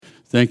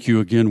Thank you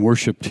again,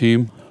 worship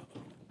team.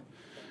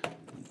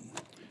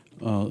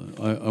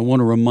 I want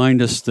to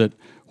remind us that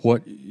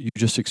what you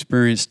just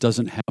experienced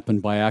doesn't happen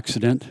by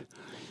accident.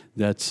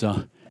 That's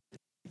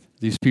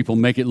these people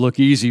make it look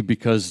easy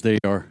because they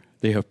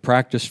have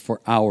practiced for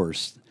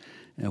hours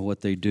at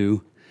what they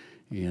do,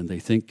 and they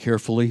think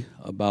carefully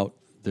about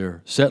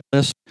their set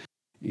list,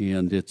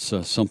 and it's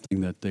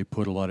something that they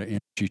put a lot of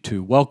energy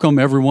to. Welcome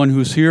everyone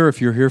who's here. If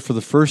you're here for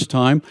the first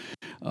time,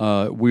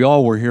 we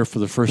all were here for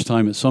the first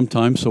time at some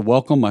time, so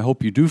welcome. I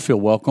hope you do feel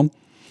welcome.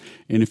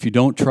 And if you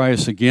don't, try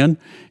us again.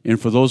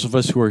 And for those of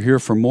us who are here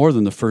for more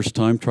than the first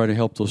time, try to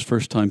help those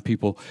first-time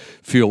people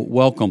feel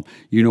welcome.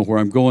 You know where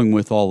I'm going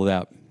with all of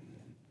that.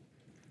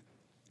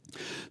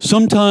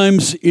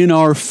 Sometimes in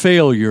our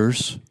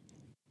failures,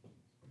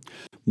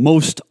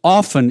 most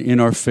often in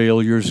our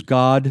failures,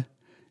 God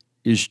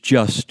is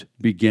just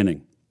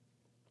beginning.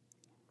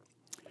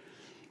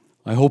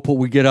 I hope what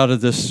we get out of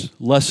this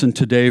lesson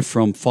today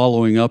from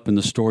following up in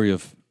the story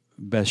of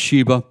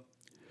Bathsheba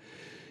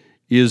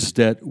is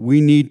that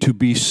we need to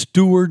be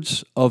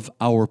stewards of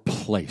our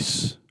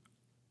place.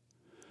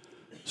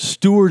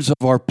 Stewards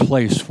of our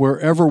place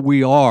wherever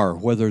we are,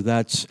 whether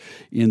that's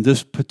in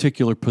this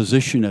particular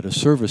position at a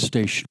service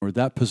station or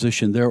that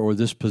position there or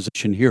this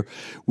position here.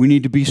 We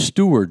need to be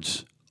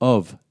stewards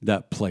of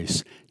that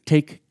place.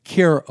 Take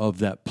care of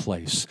that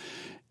place.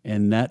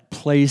 And that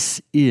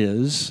place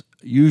is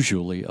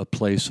usually a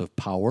place of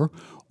power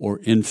or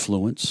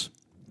influence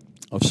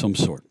of some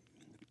sort.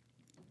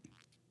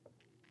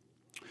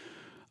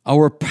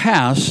 Our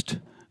past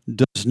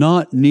does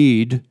not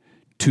need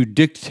to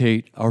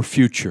dictate our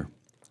future.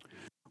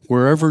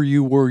 Wherever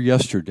you were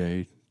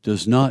yesterday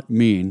does not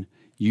mean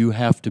you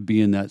have to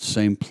be in that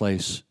same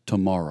place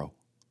tomorrow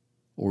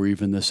or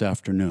even this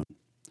afternoon.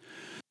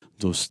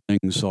 Those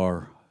things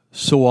are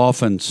so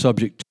often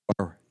subject to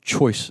our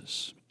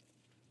choices.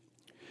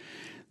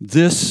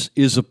 This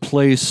is a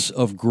place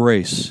of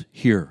grace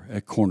here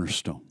at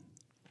Cornerstone.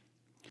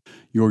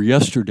 Your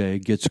yesterday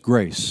gets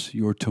grace.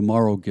 Your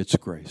tomorrow gets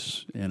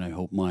grace. And I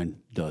hope mine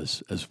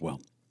does as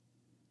well.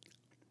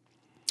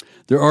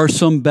 There are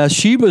some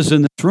Bathshebas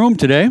in this room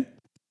today.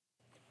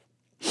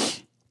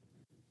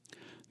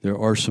 There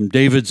are some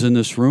Davids in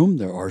this room.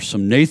 There are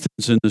some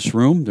Nathans in this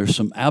room. There's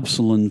some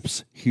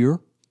Absaloms here.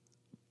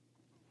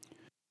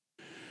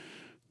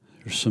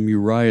 There's some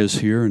Uriahs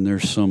here, and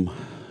there's some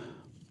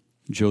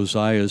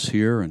Josiahs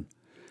here. And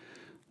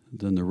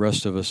then the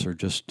rest of us are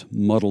just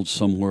muddled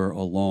somewhere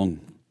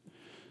along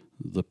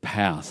the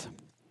path.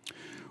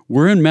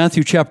 We're in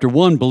Matthew chapter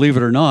 1, believe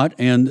it or not,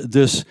 and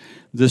this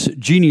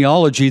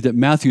genealogy that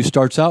Matthew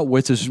starts out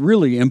with is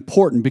really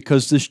important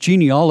because this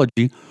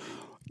genealogy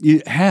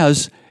it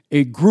has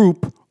a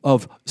group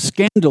of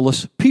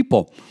scandalous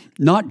people,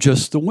 not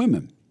just the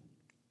women,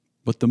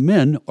 but the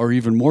men are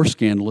even more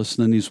scandalous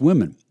than these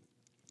women.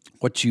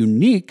 What's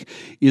unique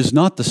is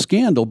not the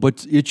scandal,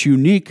 but it's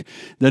unique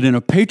that in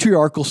a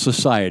patriarchal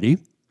society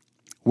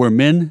where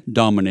men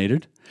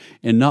dominated,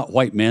 and not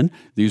white men.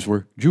 These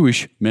were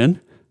Jewish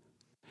men.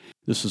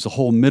 This is a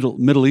whole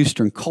Middle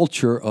Eastern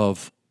culture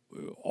of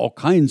all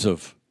kinds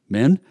of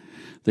men.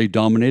 They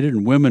dominated,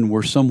 and women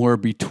were somewhere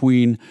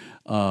between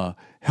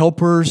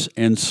helpers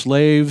and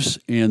slaves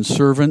and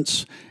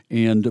servants,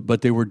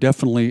 but they were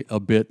definitely a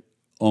bit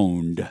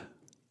owned.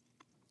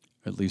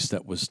 At least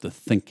that was the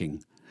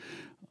thinking.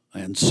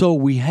 And so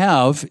we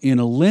have, in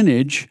a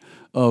lineage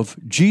of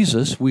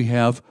Jesus, we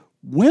have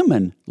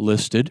women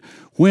listed,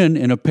 when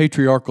in a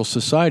patriarchal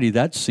society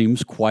that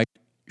seems quite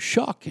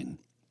shocking.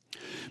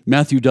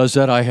 Matthew does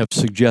that, I have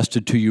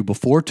suggested to you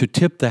before, to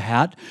tip the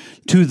hat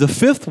to the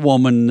fifth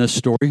woman in this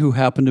story who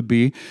happened to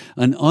be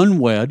an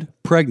unwed,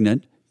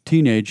 pregnant,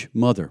 teenage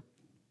mother.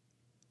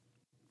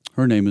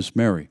 Her name is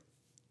Mary.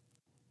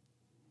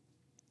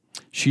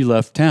 She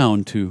left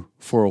town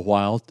for a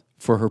while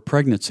for her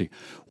pregnancy.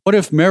 What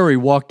if Mary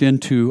walked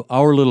into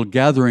our little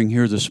gathering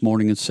here this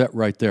morning and sat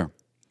right there?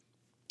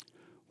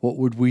 What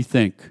would we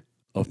think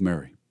of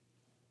Mary?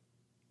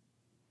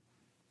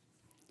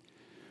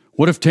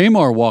 What if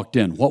Tamar walked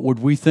in? What would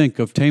we think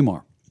of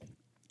Tamar?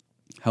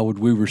 How would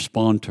we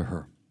respond to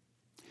her?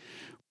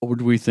 What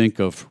would we think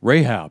of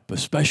Rahab,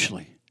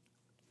 especially,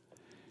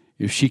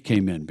 if she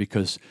came in?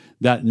 Because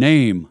that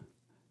name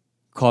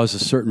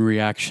causes certain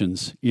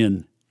reactions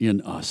in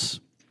us.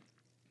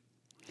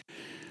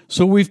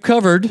 So we've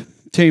covered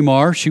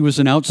Tamar. She was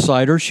an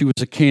outsider. She was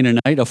a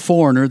Canaanite, a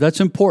foreigner. That's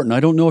important. I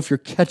don't know if you're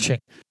catching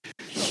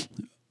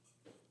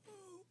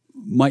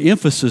my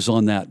emphasis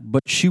on that,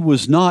 but she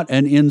was not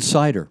an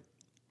insider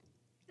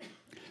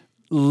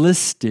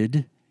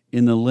listed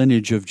in the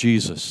lineage of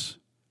Jesus.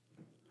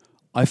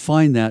 I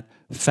find that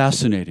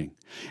fascinating.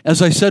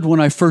 As I said when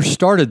I first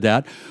started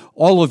that,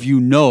 all of you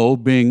know,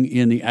 being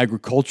in the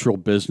agricultural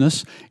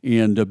business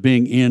and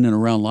being in and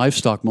around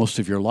livestock most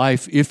of your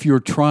life, if you're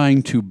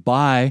trying to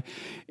buy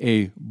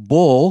a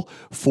bull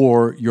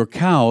for your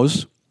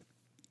cows,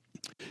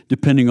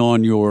 depending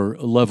on your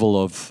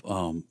level of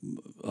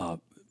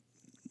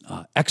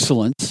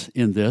excellence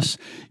in this,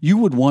 you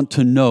would want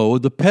to know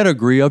the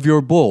pedigree of your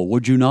bull,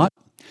 would you not?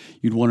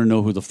 You'd want to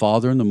know who the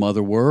father and the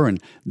mother were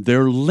and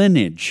their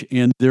lineage.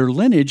 And their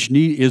lineage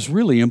is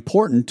really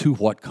important to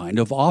what kind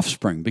of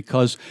offspring,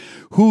 because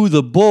who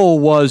the bull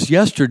was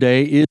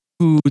yesterday is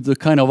who the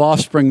kind of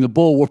offspring the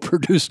bull will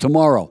produce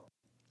tomorrow,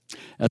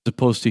 as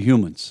opposed to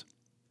humans.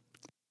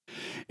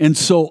 And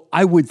so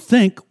I would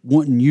think,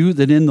 wouldn't you,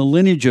 that in the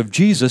lineage of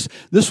Jesus,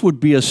 this would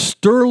be a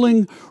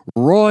sterling,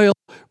 royal,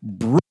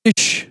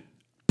 British,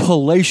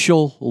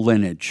 palatial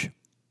lineage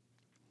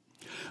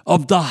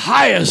of the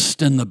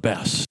highest and the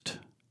best,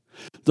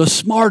 the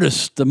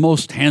smartest, the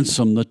most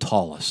handsome, the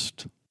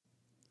tallest.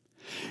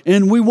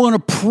 And we want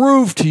to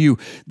prove to you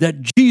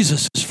that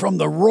Jesus is from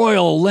the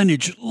royal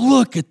lineage.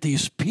 Look at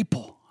these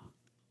people.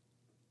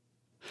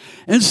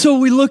 And so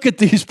we look at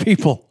these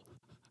people,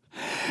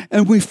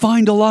 and we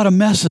find a lot of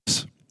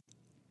messes.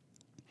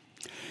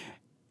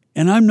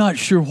 And I'm not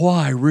sure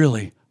why,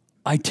 really.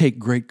 I take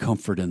great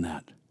comfort in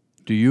that.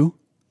 Do you?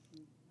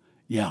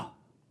 Yeah.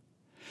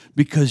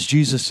 Because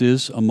Jesus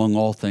is, among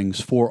all things,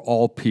 for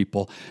all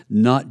people,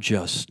 not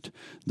just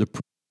the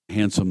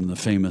handsome and the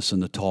famous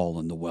and the tall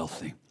and the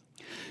wealthy.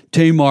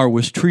 Tamar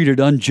was treated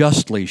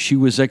unjustly. She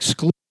was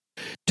excluded.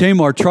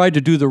 Tamar tried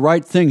to do the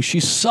right thing. She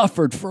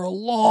suffered for a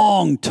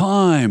long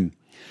time.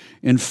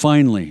 And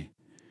finally,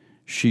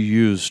 she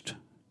used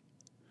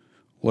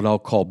what I'll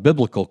call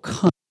biblical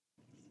cunning.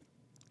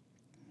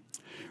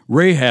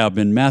 Rahab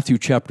in Matthew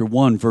chapter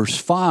 1, verse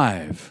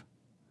 5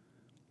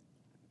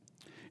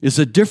 is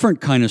a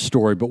different kind of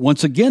story, but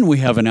once again we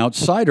have an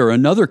outsider,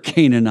 another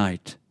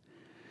Canaanite.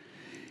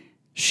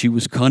 She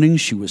was cunning,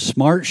 she was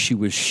smart, she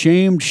was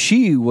shamed,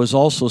 she was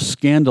also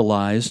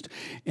scandalized,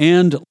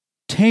 and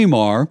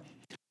Tamar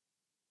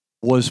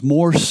was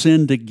more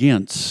sinned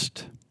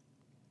against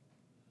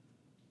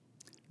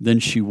than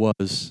she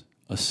was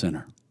a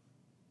sinner.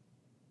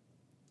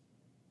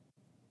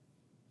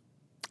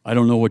 I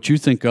don't know what you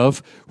think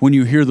of when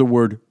you hear the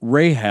word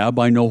Rahab.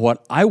 I know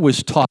what I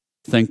was taught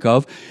to think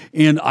of,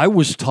 and I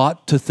was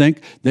taught to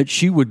think that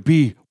she would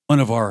be one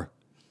of our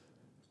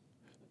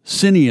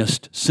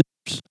sinniest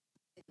sinners.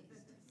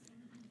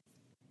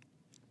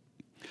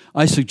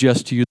 I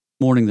suggest to you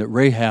this morning that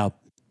Rahab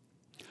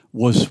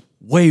was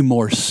way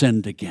more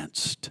sinned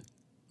against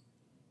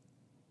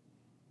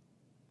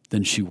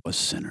than she was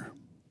sinner.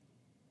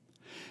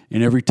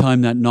 And every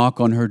time that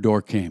knock on her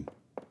door came,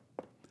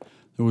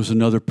 there was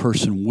another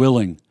person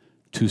willing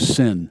to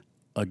sin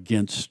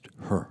against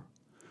her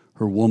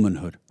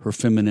womanhood, her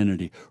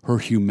femininity, her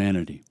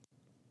humanity.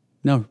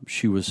 Now,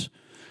 she was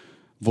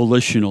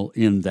volitional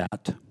in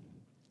that.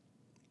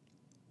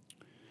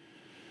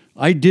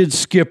 I did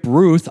skip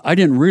Ruth. I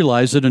didn't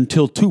realize it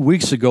until 2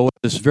 weeks ago at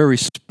this very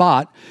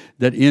spot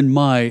that in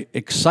my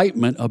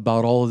excitement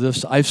about all of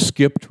this, I've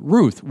skipped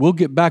Ruth. We'll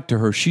get back to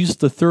her. She's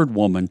the third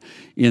woman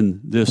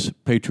in this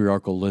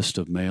patriarchal list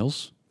of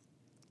males.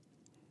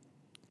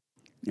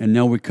 And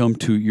now we come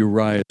to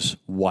Uriah's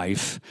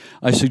wife.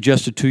 I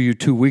suggested to you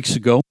 2 weeks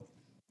ago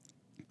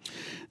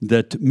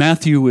that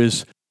Matthew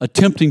is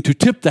attempting to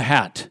tip the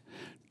hat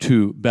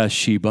to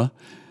Bathsheba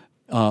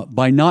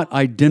by not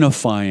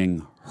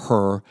identifying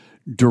her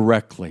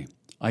directly.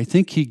 I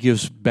think he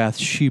gives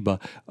Bathsheba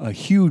a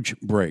huge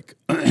break.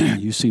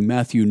 You see,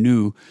 Matthew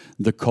knew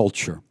the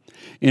culture.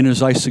 And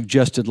as I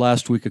suggested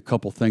last week, a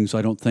couple things.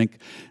 I don't think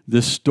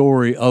this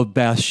story of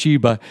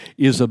Bathsheba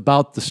is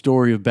about the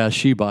story of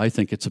Bathsheba. I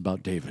think it's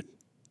about David.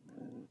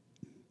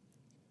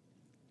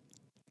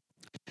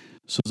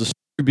 So the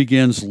story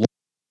begins long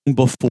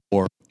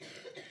before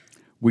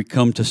we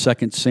come to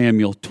 2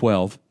 Samuel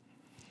 12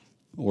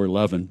 or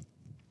 11,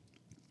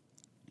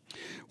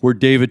 where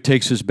David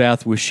takes his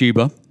bath with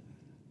Sheba.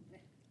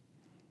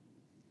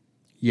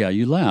 Yeah,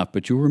 you laugh,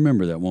 but you'll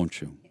remember that, won't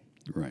you?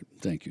 Right.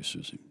 Thank you,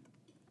 Susie.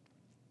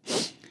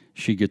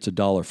 She gets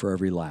 $1 for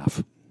every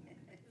laugh.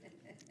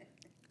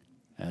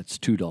 That's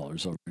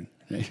 $2 already.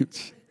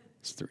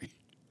 It's 3.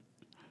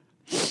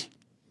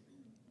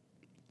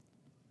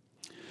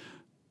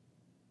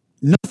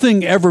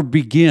 Nothing ever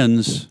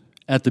begins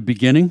at the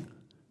beginning.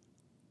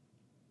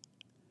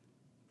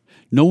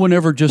 No one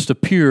ever just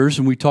appears,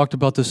 and we talked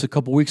about this a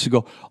couple weeks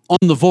ago,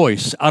 on The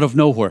Voice, out of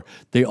nowhere.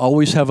 They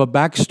always have a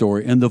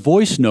backstory, and The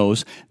Voice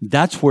knows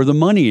that's where the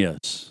money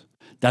is.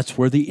 That's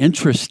where the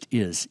interest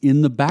is,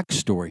 in the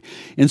backstory.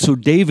 And so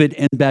David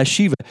and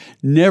Bathsheba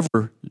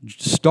never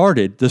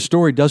started, the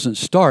story doesn't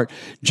start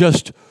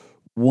just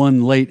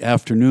one late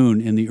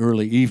afternoon in the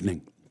early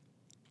evening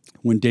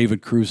when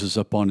David cruises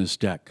up on his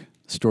deck.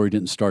 The story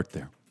didn't start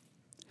there.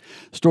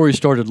 The story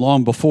started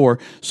long before.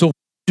 So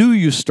do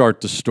you start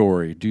the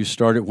story? Do you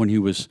start it when he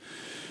was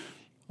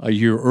a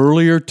year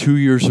earlier, 2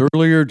 years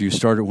earlier? Do you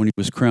start it when he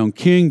was crowned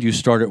king? Do you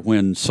start it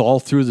when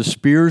Saul threw the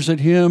spears at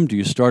him? Do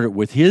you start it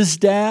with his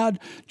dad?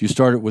 Do you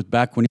start it with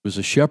back when he was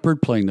a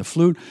shepherd playing the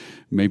flute?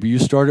 Maybe you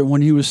start it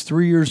when he was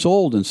 3 years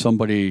old and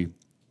somebody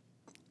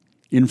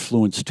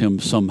influenced him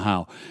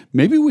somehow.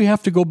 Maybe we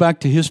have to go back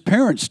to his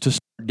parents to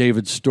start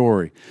David's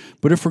story.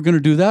 But if we're going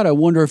to do that, I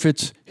wonder if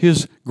it's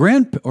his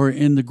or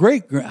in the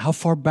great, how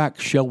far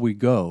back shall we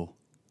go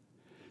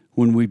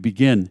when we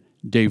begin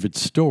David's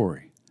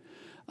story?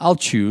 I'll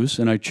choose,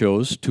 and I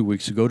chose 2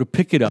 weeks ago to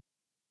pick it up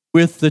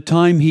with the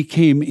time he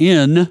came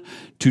in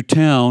to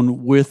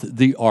town with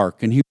the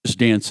ark, and he was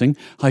dancing.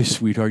 Hi,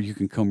 sweetheart, you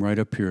can come right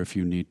up here if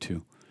you need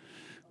to.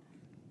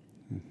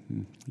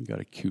 You got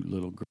a cute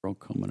little girl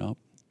coming up.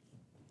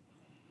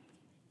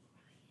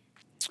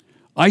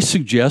 I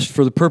suggest,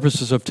 for the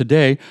purposes of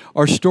today,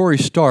 our story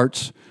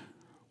starts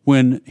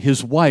when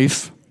his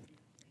wife,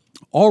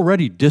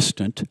 already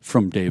distant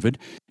from David,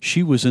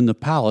 she was in the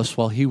palace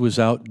while he was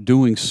out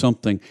doing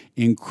something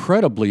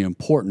incredibly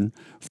important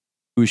for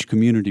the Jewish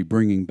community,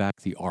 bringing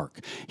back the ark.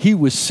 He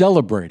was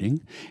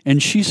celebrating,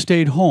 and she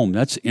stayed home.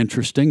 That's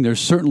interesting.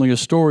 There's certainly a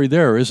story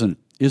there, isn't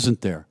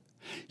there?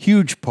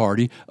 Huge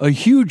party, a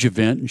huge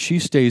event, and she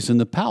stays in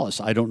the palace.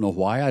 I don't know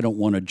why. I don't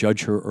want to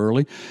judge her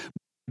early.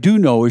 Do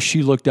know as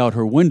she looked out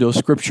her window,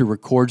 Scripture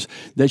records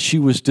that she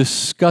was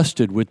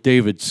disgusted with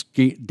David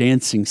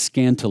dancing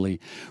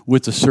scantily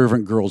with the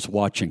servant girls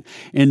watching.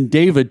 And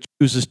David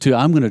chooses to,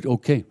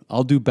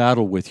 I'll do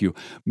battle with you.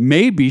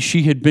 Maybe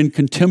she had been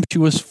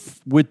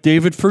contemptuous with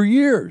David for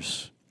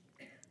years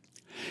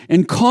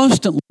and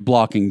constantly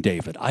blocking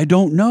David. I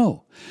don't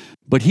know.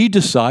 But he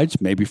decides,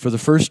 maybe for the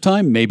first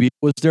time, maybe it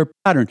was their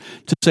pattern,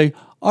 to say,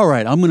 all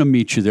right, I'm going to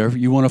meet you there.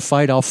 You want to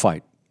fight? I'll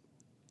fight.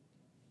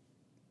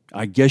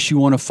 I guess you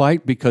want to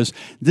fight because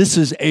this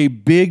is a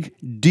big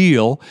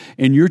deal,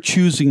 and you're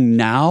choosing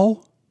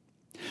now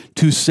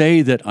to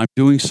say that I'm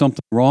doing something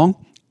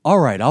wrong. All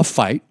right, I'll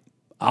fight.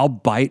 I'll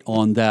bite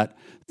on that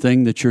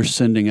thing that you're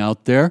sending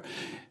out there.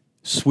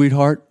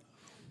 Sweetheart,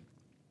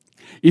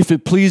 if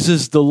it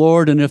pleases the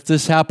Lord and if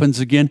this happens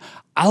again,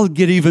 I'll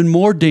get even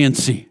more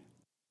dancy.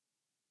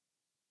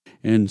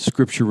 And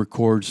Scripture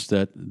records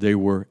that they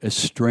were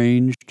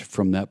estranged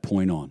from that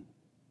point on.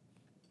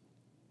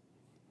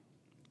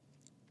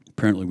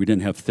 Apparently, we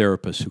didn't have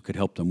therapists who could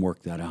help them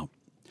work that out.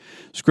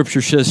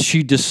 Scripture says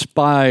she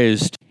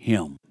despised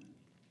him.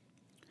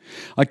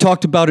 I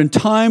talked about in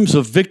times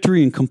of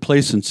victory and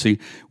complacency,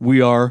 we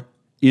are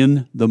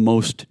in the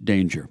most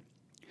danger.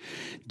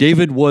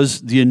 David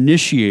was the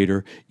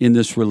initiator in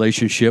this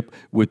relationship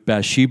with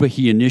Bathsheba.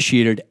 He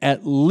initiated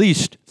at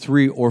least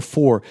 3 or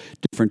 4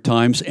 different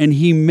times, and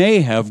he may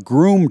have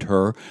groomed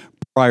her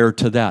prior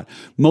to that.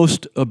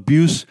 Most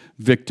abuse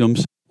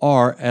victims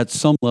are at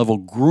some level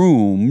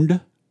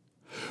groomed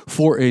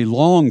for a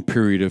long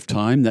period of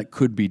time. That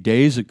could be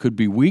days, it could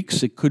be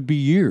weeks, it could be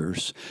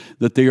years,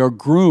 that they are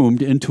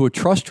groomed into a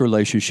trust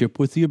relationship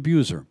with the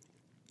abuser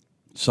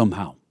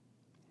somehow.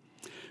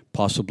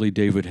 Possibly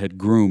David had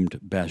groomed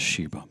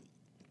Bathsheba.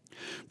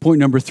 Point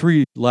number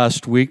 3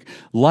 last week,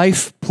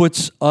 life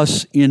puts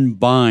us in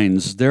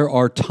binds. There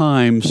are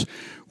times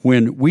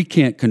when we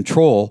can't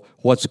control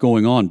what's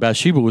going on.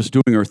 Bathsheba was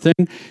doing her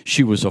thing.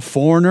 She was a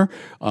foreigner.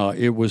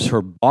 It was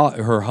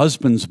her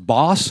husband's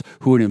boss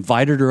who had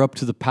invited her up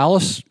to the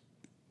palace.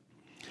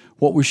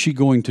 What was she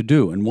going to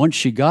do? And once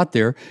she got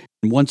there,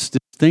 and once this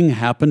thing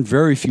happened,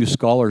 very few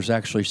scholars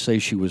actually say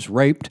she was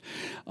raped.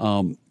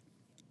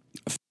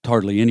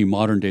 Hardly any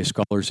modern-day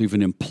scholars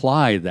even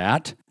imply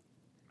that.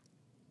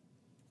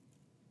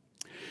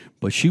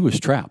 But she was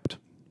trapped.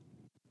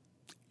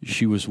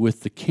 She was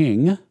with the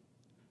king.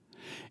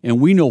 And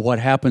we know what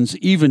happens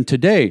even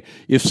today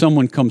if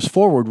someone comes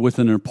forward with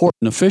an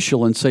important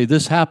official and say,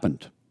 this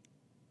happened.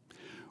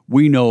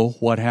 We know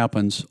what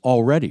happens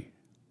already.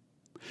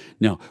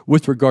 Now,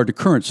 with regard to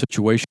current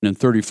situation and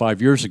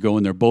 35 years ago,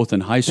 and they're both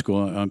in high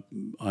school,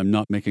 I'm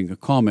not making a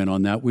comment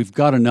on that. We've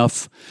got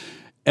enough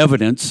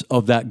evidence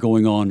of that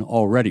going on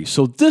already.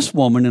 So this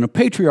woman in a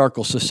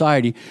patriarchal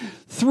society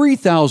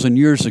 3,000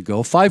 years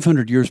ago,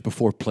 500 years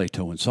before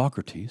Plato and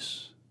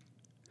Socrates,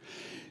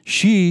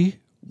 she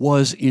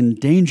was in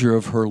danger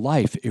of her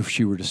life if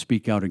she were to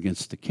speak out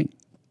against the king.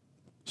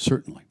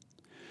 Certainly.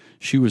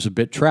 She was a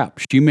bit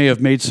trapped. She may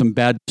have made some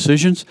bad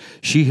decisions.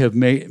 She have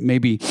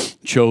maybe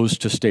chose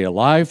to stay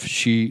alive.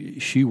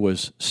 She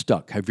was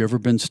stuck. Have you ever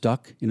been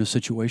stuck in a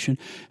situation?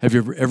 Have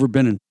you ever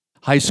been in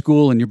high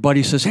school and your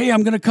buddy says, hey,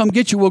 I'm going to come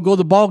get you. We'll go to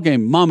the ball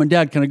game. Mom and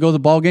Dad, can I go to the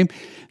ball game?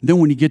 And then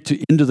when you get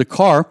into the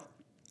car,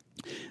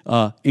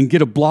 and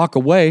get a block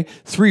away,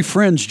 3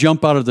 friends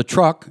jump out of the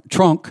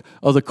trunk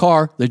of the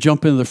car, they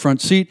jump into the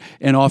front seat,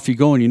 and off you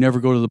go, and you never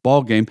go to the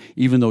ball game,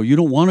 even though you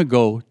don't want to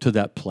go to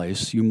that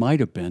place. You might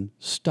have been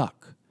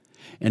stuck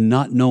and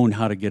not known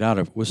how to get out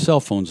of it. With cell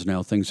phones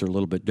now, things are a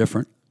little bit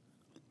different.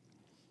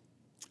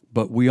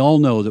 But we all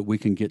know that we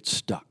can get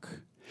stuck.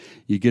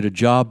 You get a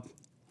job,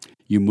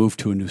 you move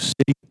to a new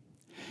city,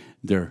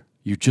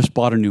 you just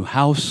bought a new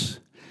house,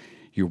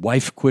 your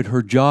wife quit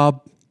her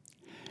job,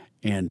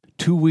 and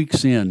 2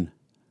 weeks in,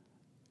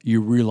 you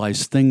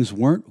realize things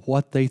weren't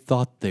what they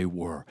thought they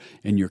were.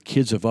 And your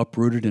kids have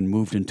uprooted and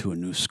moved into a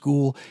new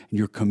school, and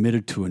you're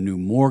committed to a new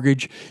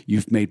mortgage.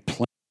 You've made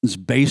plans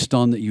based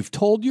on that. You've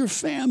told your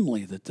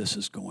family that this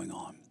is going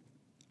on.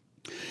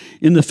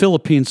 In the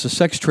Philippines, the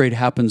sex trade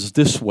happens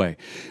this way.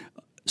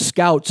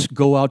 Scouts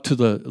go out to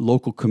the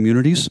local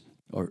communities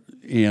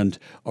and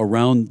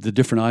around the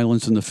different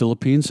islands in the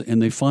Philippines,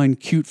 and they find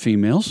cute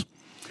females,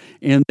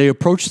 and they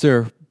approach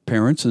their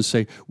parents and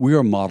say, we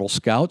are model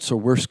scouts or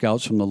we're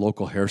scouts from the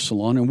local hair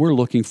salon and we're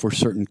looking for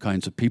certain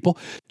kinds of people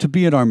to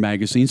be in our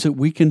magazines that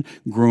we can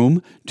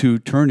groom to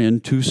turn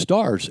into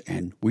stars.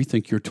 And we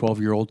think your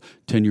 12-year-old,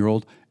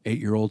 10-year-old,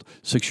 8-year-old,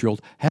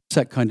 6-year-old has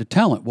that kind of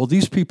talent. Well,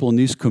 these people in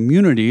these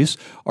communities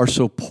are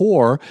so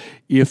poor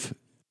if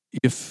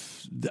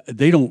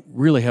they don't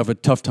really have a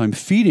tough time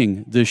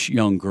feeding this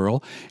young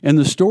girl. And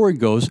the story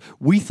goes,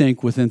 we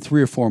think within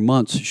 3 or 4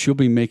 months, she'll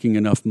be making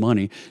enough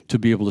money to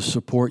be able to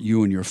support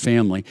you and your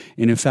family.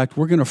 And in fact,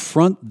 we're going to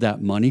front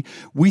that money.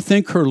 We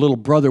think her little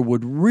brother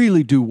would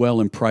really do well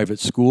in private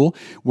school.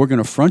 We're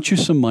going to front you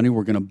some money.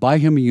 We're going to buy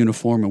him a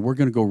uniform, and we're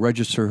going to go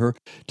register her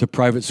to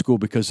private school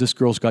because this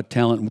girl's got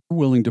talent. And we're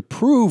willing to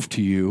prove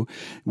to you,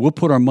 we'll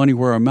put our money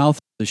where our mouth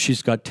is, that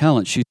she's got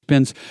talent. She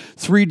spends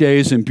 3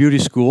 days in beauty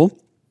school.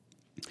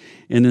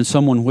 And then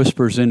someone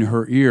whispers in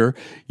her ear,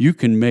 you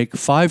can make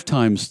 5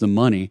 times the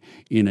money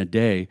in a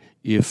day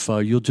if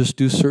you'll just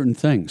do certain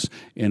things.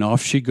 And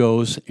off she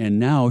goes, and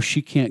now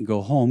she can't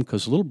go home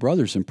because little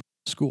brother's in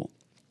school.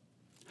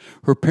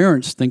 Her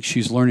parents think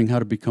she's learning how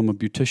to become a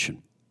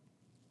beautician.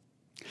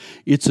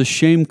 It's a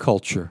shame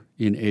culture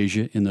in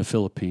Asia, in the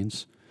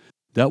Philippines.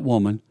 That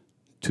woman,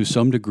 to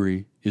some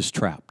degree, is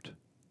trapped.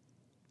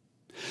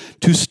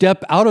 To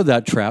step out of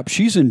that trap,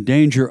 she's in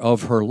danger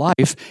of her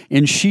life,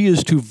 and she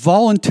is to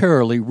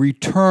voluntarily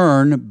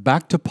return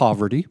back to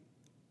poverty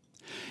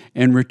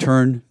and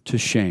return to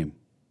shame.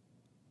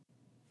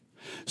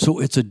 So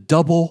it's a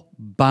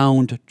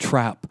double-bound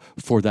trap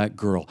for that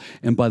girl.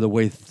 And by the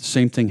way, the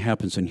same thing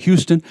happens in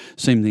Houston,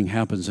 same thing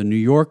happens in New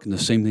York, and the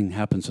same thing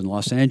happens in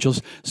Los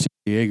Angeles, San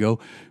Diego,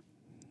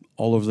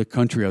 all over the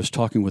country. I was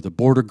talking with a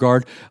border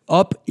guard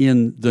up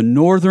in the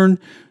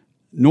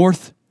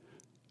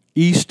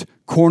northeast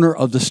corner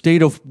of the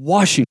state of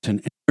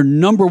Washington. And their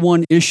number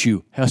one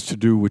issue has to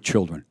do with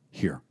children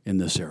here in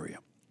this area.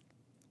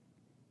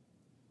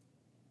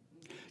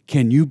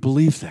 Can you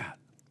believe that?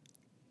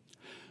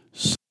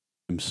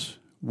 Sometimes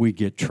we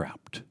get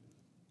trapped.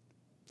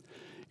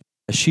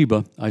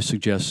 Sheba, I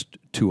suggest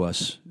to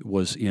us,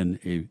 was in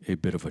a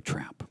bit of a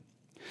trap.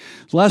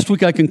 Last week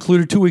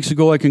 2 weeks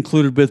ago, I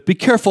concluded with, be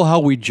careful how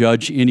we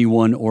judge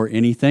anyone or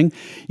anything.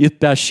 If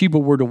Bathsheba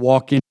were to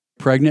walk in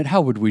pregnant,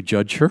 how would we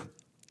judge her?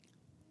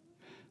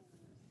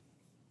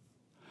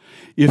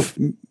 If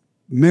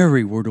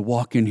Mary were to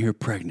walk in here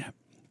pregnant,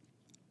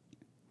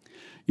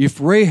 if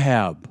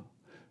Rahab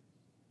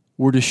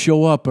were to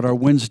show up at our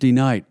Wednesday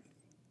night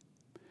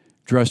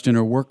dressed in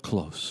her work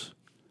clothes,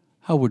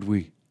 how would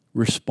we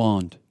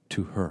respond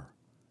to her?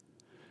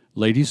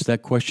 Ladies,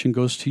 that question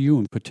goes to you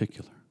in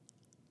particular.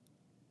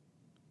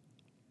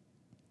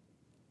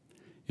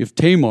 If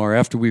Tamar,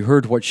 after we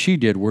heard what she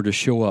did, were to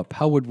show up,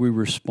 how would we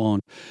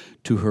respond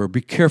to her?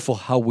 Be careful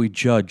how we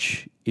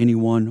judge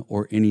anyone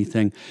or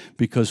anything,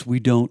 because we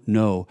don't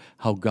know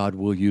how God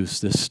will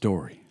use this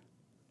story.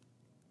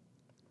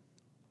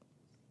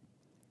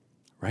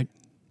 Right?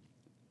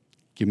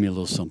 Give me a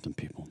little something,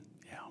 people.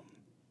 Yeah.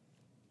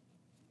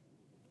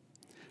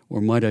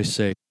 Or might I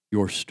say,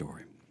 your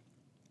story.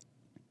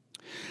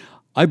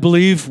 I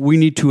believe we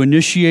need to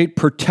initiate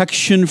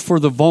protection for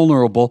the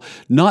vulnerable,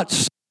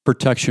 not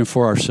protection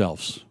for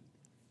ourselves.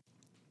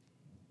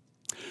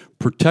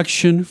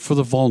 Protection for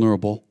the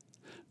vulnerable,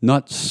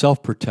 not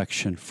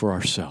self-protection for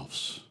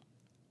ourselves.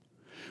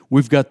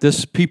 We've got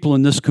people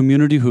in this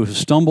community who have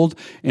stumbled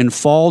and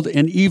fallen,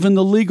 and even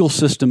the legal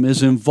system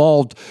is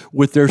involved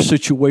with their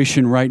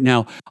situation right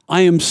now.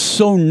 I am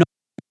so not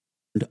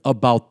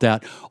about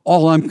that.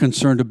 All I'm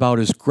concerned about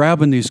is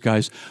grabbing these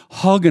guys,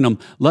 hugging them,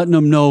 letting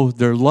them know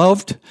they're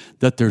loved,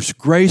 that there's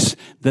grace,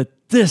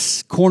 that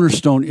this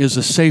Cornerstone is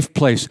a safe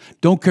place.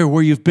 Don't care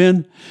where you've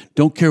been.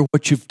 Don't care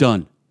what you've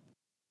done.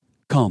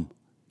 Come,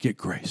 get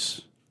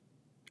grace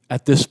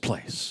at this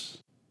place.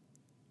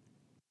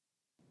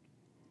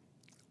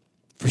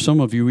 For some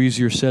of you,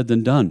 easier said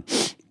than done.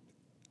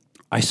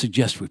 I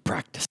suggest we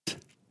practice.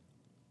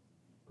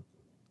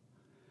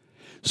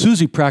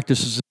 Susie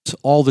practices this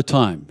all the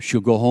time.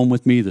 She'll go home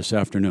with me this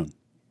afternoon.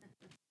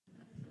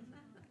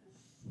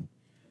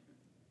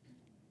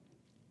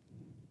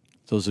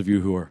 Those of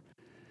you who are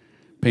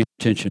paying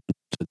attention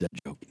to that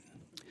joke.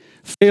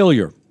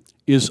 Failure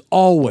is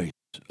always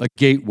a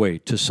gateway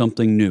to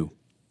something new.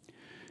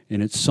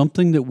 And it's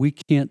something that we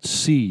can't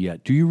see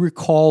yet. Do you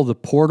recall the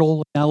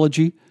portal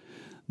analogy,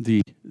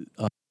 the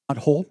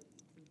pothole,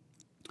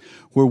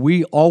 where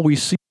we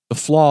always see the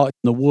flaw in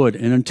the wood,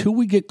 and until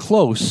we get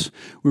close,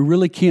 we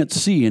really can't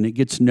see, and it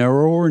gets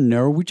narrower and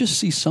narrower. We just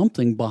see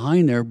something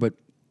behind there, but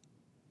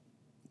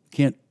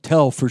can't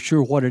tell for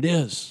sure what it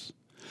is.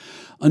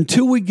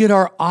 Until we get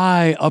our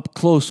eye up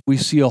close, we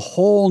see a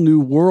whole new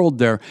world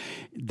there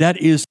that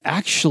is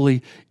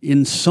actually,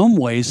 in some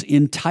ways,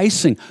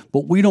 enticing,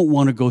 but we don't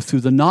want to go through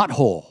the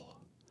knothole.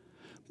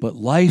 But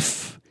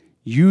life,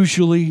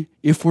 usually,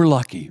 if we're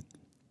lucky,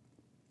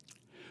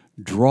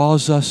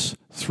 draws us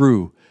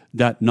through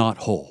that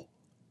knothole.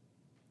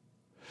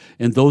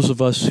 And those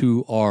of us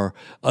who are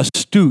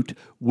astute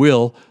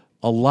will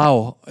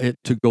allow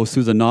it to go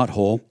through the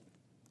knothole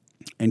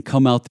and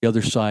come out the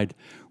other side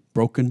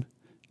broken,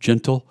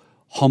 gentle,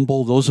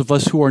 humble. Those of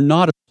us who are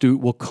not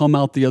astute will come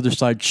out the other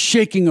side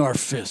shaking our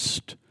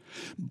fist,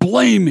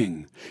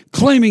 blaming,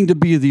 claiming to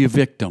be the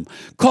victim,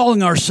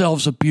 calling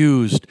ourselves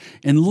abused,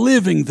 and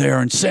living there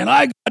and saying,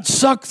 I got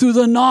sucked through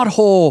the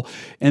knothole.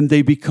 And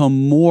they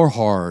become more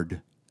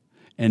hard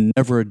and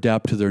never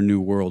adapt to their new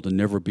world and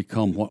never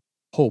become what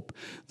hope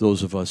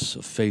those of us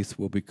of faith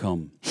will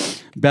become.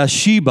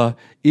 Bathsheba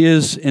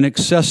is an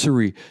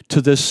accessory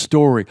to this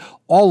story.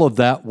 All of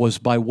that was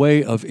by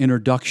way of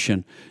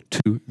introduction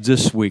to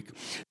this week.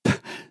 2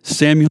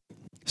 Samuel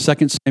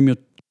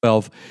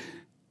 12,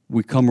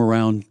 we come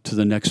around to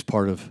the next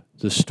part of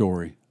the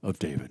story of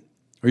David.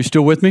 Are you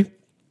still with me?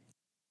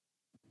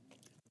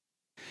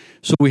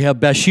 So we have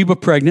Bathsheba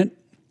pregnant.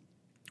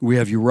 We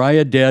have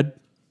Uriah dead.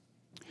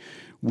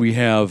 We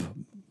have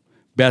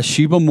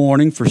Bathsheba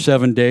mourning for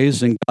 7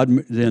 days, and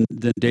then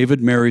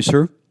David marries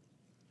her.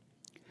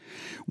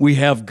 We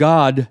have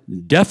God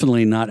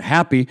definitely not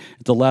happy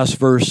at the last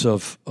verse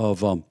of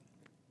 2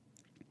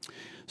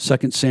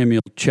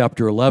 Samuel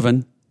chapter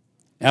 11.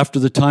 After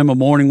the time of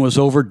mourning was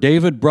over,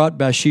 David brought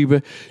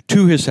Bathsheba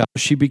to his house.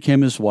 She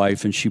became his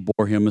wife, and she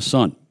bore him a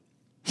son.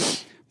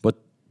 But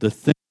the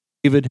thing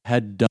David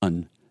had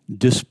done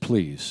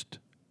displeased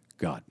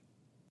God.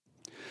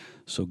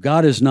 So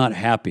God is not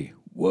happy.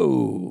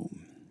 Whoa.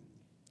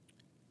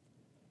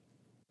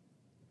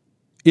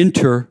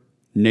 Enter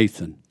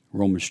Nathan,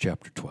 Romans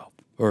chapter 12.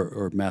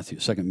 Or Matthew,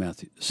 2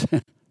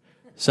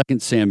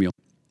 Samuel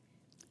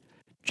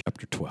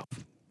chapter 12.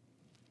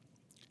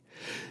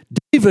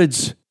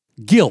 David's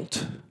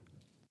guilt.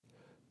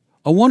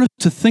 I want us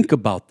to think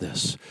about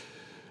this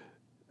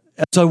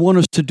as I want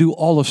us to do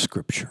all of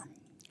Scripture.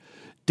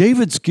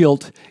 David's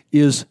guilt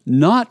is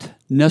not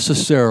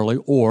necessarily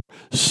or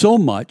so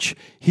much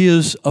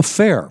his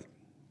affair.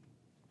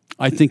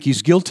 I think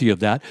he's guilty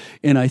of that,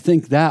 and I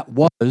think that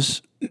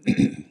was,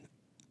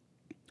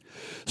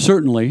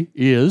 certainly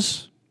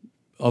is,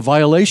 a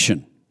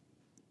violation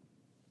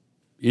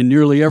in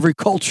nearly every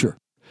culture,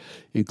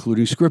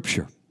 including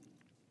Scripture.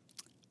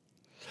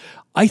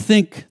 I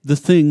think the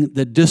thing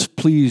that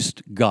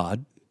displeased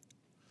God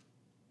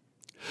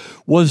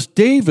was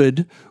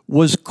David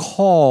was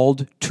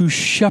called to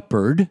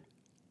shepherd,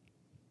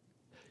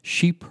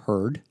 sheep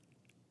herd,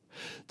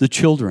 the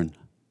children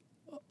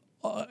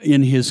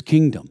in his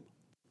kingdom.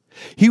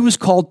 He was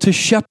called to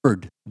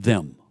shepherd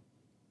them.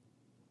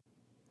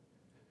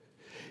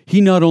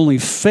 He not only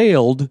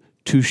failed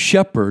to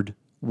shepherd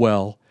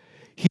well,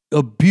 he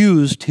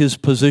abused his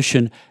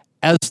position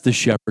as the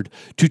shepherd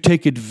to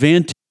take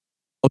advantage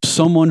of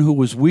someone who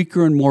was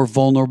weaker and more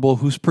vulnerable,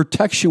 whose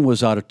protection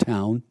was out of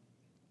town.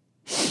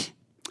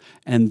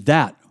 And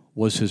that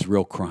was his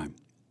real crime.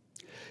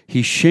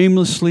 He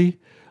shamelessly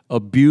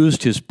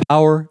abused his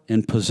power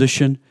and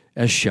position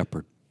as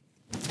shepherd.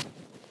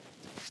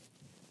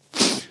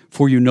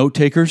 For you note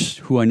takers,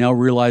 who I now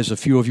realize a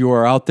few of you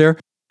are out there,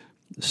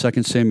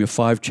 2 Samuel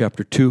 5,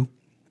 chapter 2,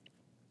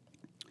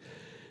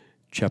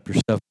 chapter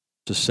 7,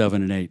 verses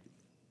 7 and 8.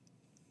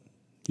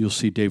 You'll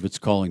see David's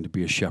calling to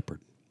be a shepherd.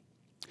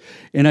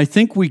 And I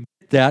think we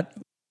get that,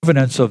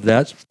 evidence of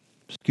that.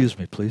 Excuse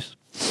me, please.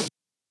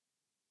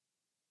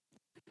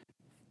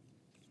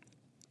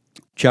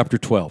 Chapter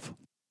 12.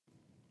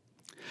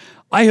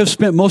 I have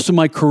spent most of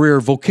my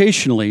career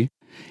vocationally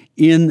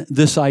in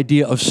this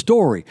idea of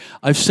story.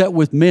 I've sat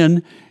with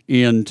men,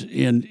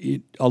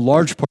 and a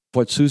large part of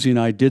what Susie and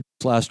I did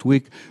last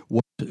week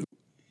was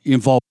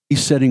involved me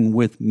sitting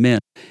with men.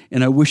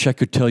 And I wish I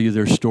could tell you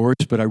their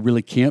stories, but I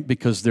really can't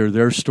because they're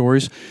their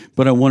stories.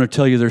 But I want to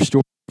tell you their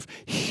story of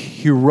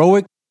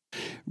heroic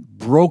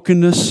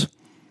brokenness,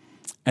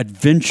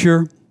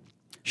 adventure,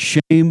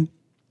 shame,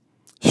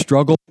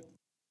 struggle,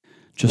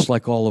 just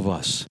like all of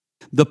us.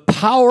 The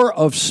power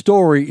of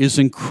story is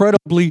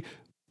incredibly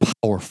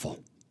powerful.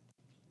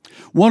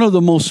 One of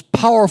the most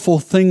powerful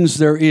things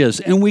there is.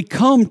 And we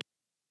come to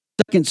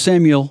 2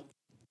 Samuel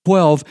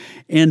 12,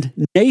 and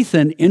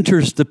Nathan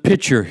enters the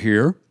picture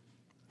here.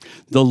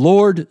 The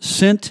Lord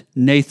sent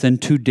Nathan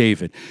to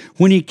David.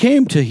 When he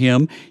came to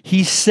him,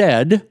 he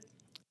said,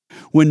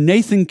 when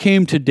Nathan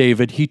came to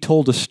David, he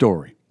told a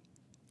story.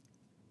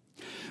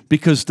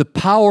 Because the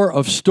power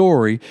of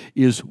story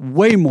is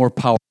way more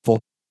powerful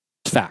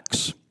than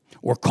facts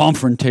or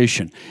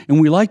confrontation.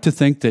 And we like to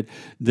think that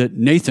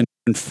Nathan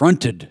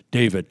confronted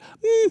David.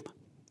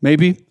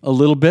 Maybe a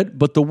little bit,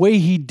 but the way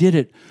he did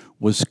it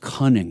was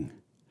cunning,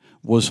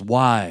 was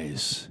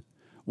wise,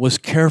 was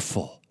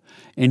careful,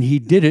 and he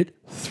did it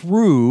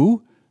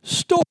through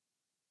story,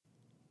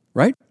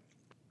 right?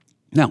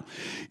 Now,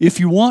 if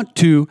you want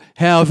to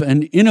have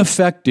an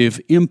ineffective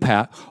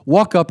impact,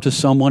 walk up to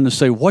someone and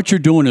say, what you're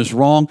doing is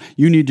wrong,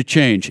 you need to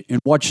change, and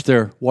watch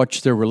their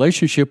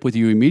relationship with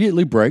you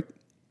immediately break,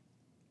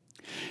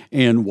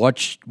 and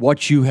watch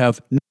you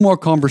have no more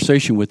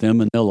conversation with them,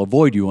 and they'll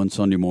avoid you on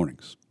Sunday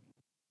mornings.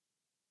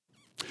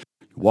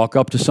 Walk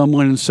up to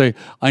someone and say,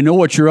 I know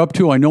what you're up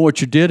to, I know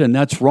what you did, and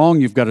that's wrong,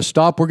 you've got to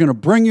stop. We're going to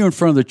bring you in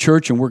front of the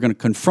church, and we're going to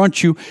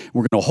confront you,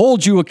 we're going to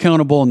hold you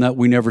accountable, and that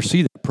we never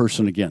see that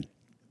person again.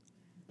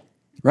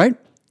 Right?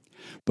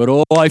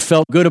 But I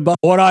felt good about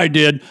what I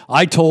did.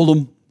 I told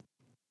them.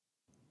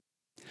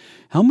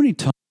 How many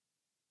times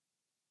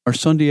our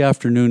Sunday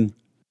afternoon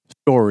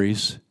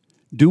stories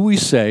do we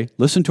say,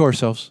 listen to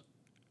ourselves,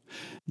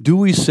 do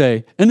we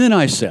say, and then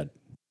I said,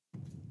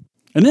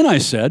 and then I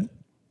said,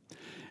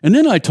 and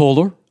then I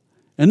told her,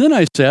 and then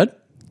I said.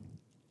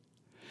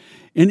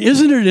 And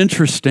isn't it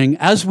interesting,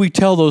 as we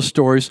tell those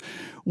stories,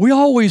 we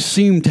always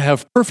seem to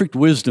have perfect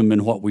wisdom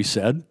in what we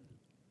said.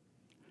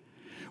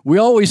 We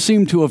always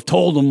seem to have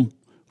told them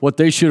what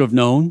they should have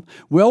known.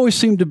 We always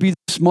seem to be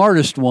the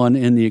smartest one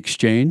in the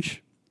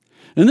exchange.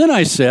 And then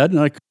I said,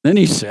 and then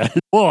he said,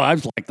 oh, I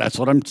was like, that's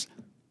what I'm...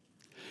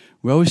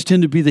 We always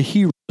tend to be the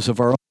heroes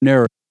of our own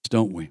narratives,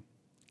 don't we?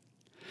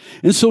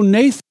 And so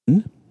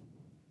Nathan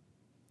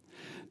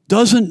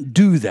doesn't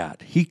do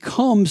that. He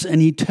comes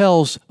and he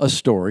tells a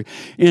story.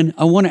 And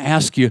I want to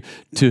ask you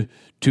to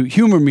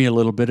humor me a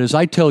little bit as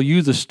I tell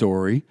you the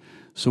story,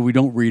 so we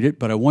don't read it,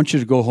 but I want you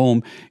to go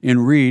home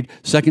and read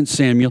 2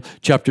 Samuel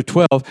chapter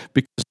 12,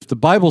 because if the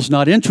Bible's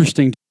not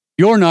interesting,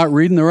 you're not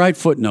reading the right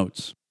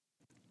footnotes.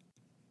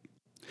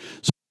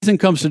 So Nathan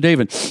comes to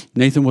David.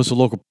 Nathan was a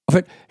local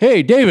prophet.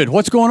 Hey, David,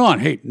 what's going on?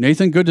 Hey,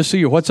 Nathan, good to see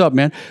you. What's up,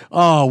 man?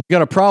 Oh, we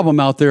got a problem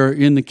out there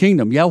in the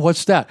kingdom. Yeah,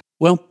 what's that?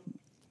 Well,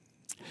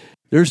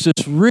 there's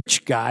this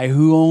rich guy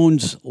who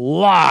owns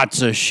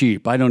lots of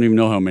sheep. I don't even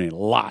know how many,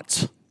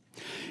 lots.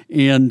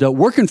 And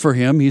working for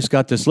him, he's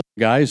got this little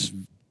guy who's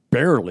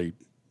barely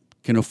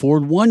can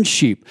afford one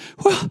sheep.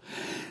 Well,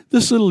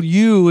 this little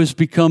ewe has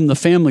become the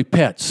family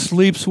pet.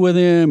 Sleeps with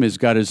him, has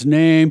got his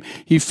name.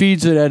 He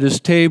feeds it at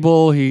his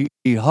table. He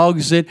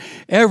hugs it.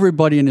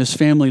 Everybody in his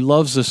family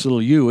loves this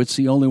little ewe. It's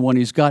the only one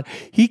he's got.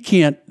 He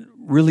can't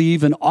really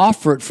even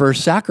offer it for a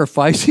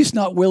sacrifice. He's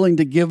not willing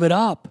to give it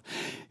up.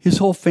 His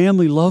whole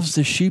family loves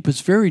the sheep.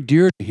 It's very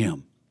dear to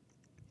him.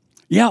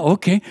 Yeah,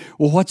 okay.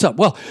 Well, what's up?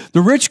 Well,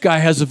 the rich guy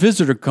has a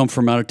visitor come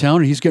from out of town,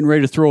 and he's getting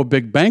ready to throw a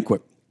big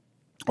banquet.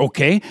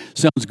 Okay,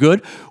 sounds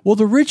good. Well,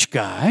 the rich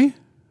guy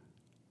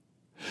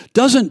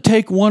doesn't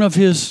take one of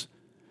his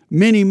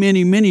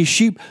many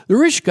sheep. The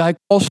rich guy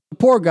calls the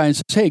poor guy and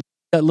says, hey,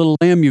 that little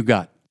lamb you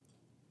got.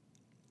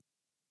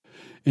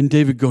 And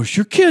David goes,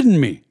 you're kidding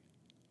me.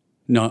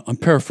 No, I'm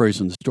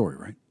paraphrasing the story,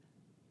 right?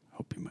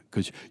 Hope you might,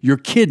 because you're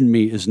kidding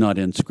me is not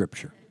in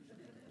Scripture.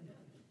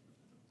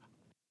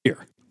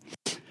 Here.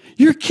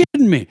 You're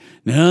kidding me.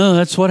 No,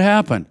 that's what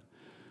happened.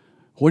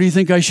 What do you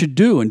think I should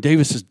do? And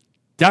David says,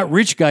 that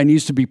rich guy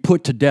needs to be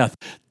put to death.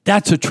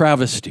 That's a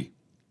travesty.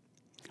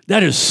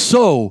 That is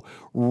so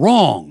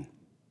wrong.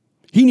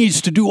 He needs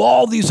to do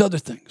all these other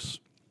things.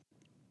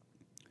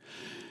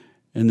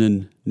 And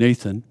then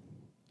Nathan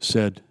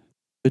said,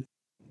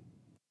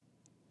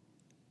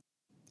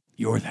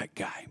 you're that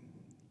guy.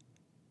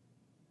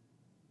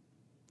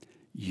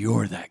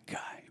 You're that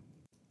guy.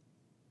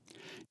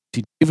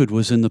 See, David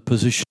was in the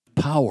position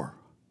of power.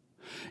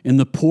 And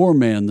the poor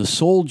man, the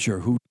soldier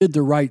who did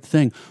the right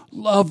thing,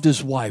 loved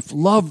his wife,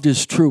 loved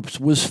his troops,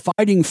 was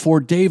fighting for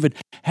David,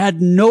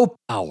 had no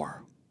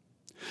power.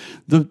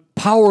 The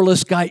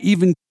powerless guy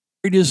even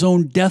carried his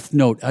own death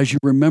note, as you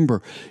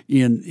remember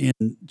in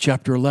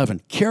chapter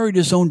 11, carried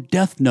his own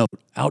death note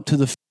out to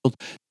the field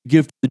to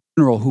give to the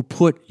general who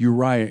put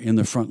Uriah in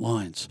the front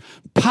lines.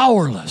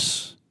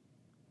 Powerless.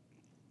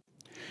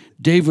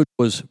 David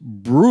was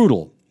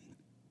brutal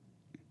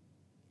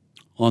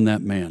on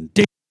that man.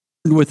 David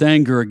with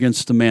anger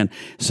against the man,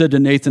 said to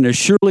Nathan, as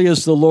surely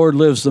as the Lord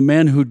lives, the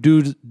man who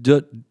did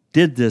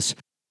this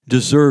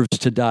deserves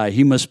to die.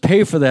 He must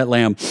pay for that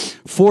lamb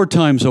 4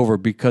 times over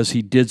because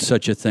he did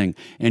such a thing,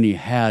 and he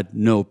had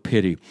no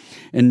pity.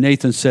 And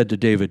Nathan said to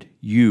David,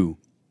 you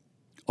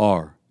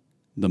are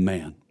the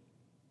man.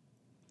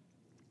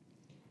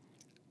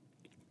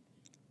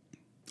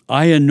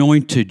 I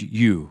anointed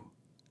you,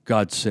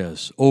 God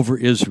says, over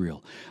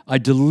Israel. I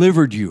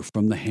delivered you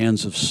from the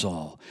hands of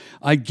Saul.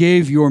 I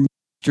gave your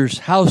master's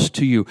house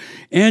to you,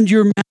 and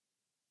your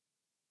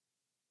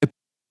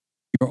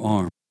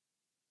arm.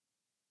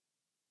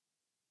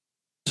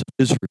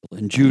 Israel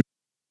and Judah.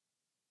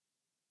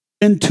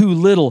 And too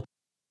little,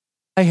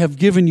 I have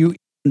given you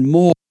even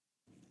more.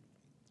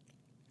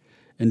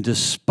 And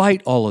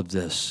despite all of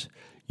this,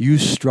 you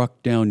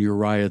struck down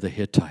Uriah the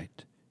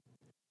Hittite.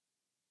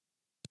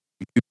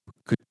 You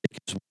could take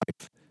his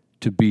wife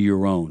to be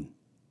your own.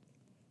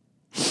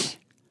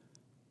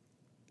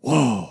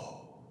 Whoa.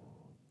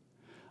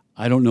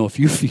 I don't know if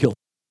you feel,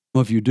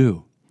 some of you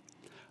do.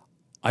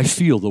 I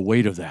feel the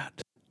weight of that.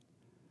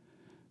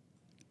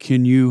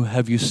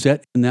 Have you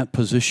set in that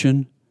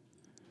position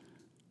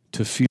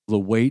to feel the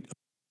weight?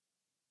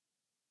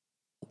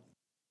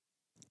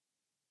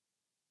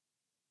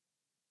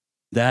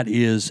 That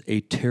is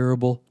a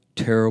terrible,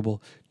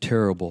 terrible,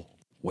 terrible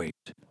weight.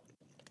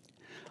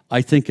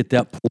 I think at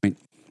that point,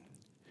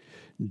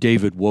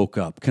 David woke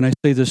up. Can I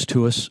say this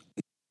to us?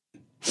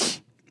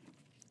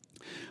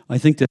 I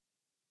think that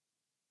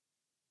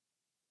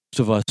most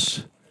of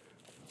us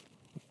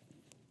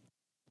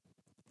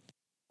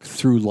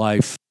through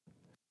life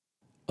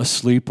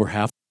asleep or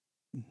half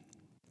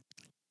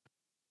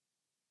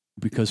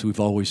because we've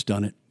always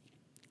done it.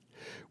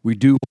 We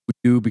do what we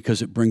do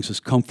because it brings us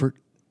comfort.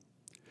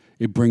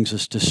 It brings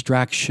us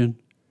distraction.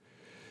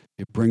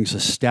 It brings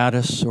us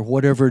status or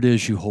whatever it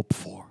is you hope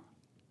for.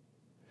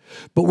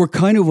 But we're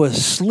kind of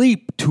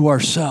asleep to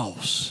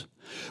ourselves.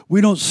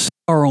 We don't see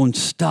our own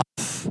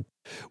stuff.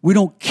 We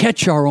don't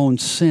catch our own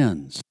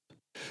sins.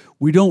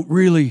 We don't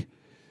really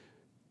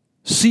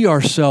see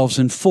ourselves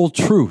in full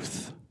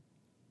truth.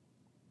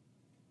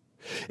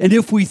 And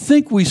if we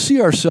think we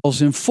see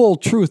ourselves in full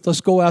truth,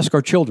 let's go ask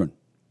our children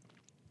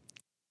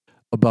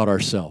about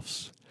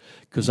ourselves.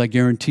 Because I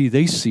guarantee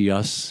they see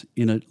us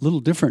in a little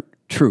different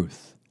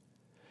truth.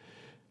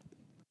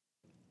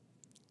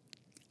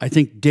 I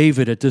think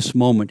David at this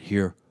moment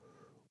here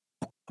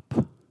woke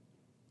up.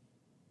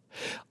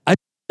 I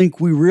don't think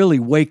we really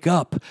wake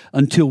up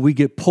until we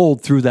get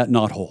pulled through that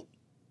knothole.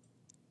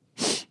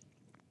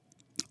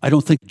 I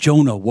don't think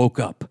Jonah woke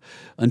up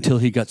until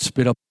he got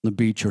spit up on the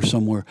beach or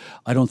somewhere.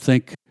 I don't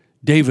think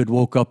David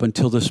woke up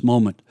until this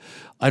moment.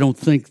 I don't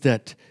think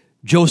that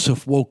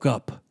Joseph woke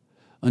up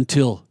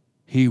until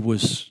he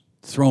was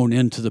thrown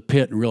into the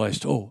pit and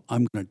realized, oh,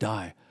 I'm going to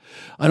die.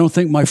 I don't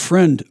think my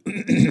friend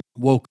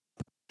woke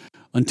up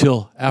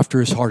until after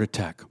his heart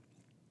attack.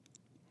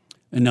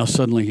 And now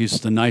suddenly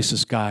he's the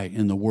nicest guy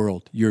in the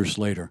world years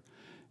later,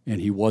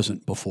 and he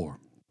wasn't before.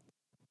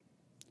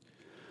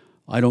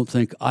 I don't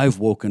think I've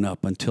woken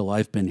up until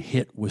I've been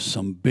hit with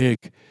some big,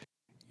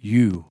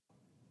 you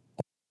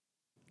are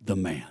the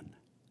man.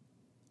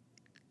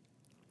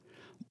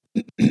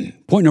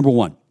 Point number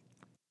one.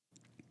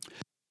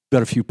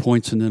 Got a few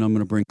points, and then I'm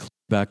going to bring Clay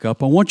back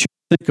up. I want you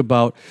to think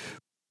about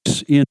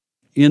in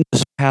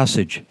this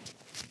passage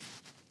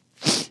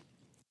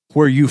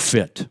where you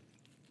fit,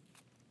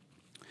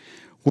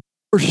 where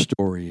your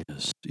story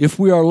is. If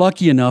we are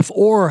lucky enough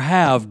or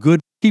have good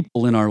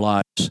people in our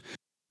lives,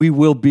 we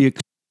will be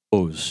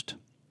exposed.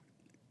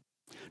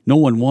 No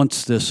one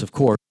wants this, of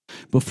course,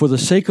 but for the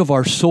sake of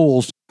our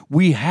souls,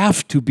 we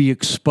have to be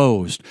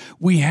exposed.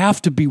 We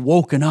have to be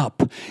woken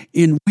up,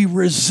 and we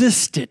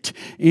resist it.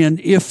 And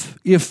if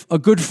a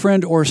good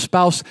friend or a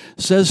spouse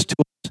says to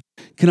us,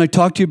 "Can I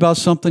talk to you about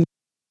something?"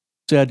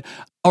 said,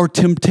 our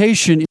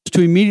temptation is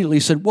to immediately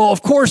say, "Well,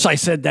 of course I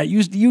said that.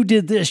 You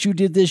did this, you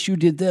did this, you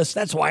did this.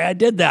 That's why I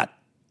did that."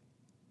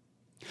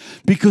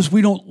 Because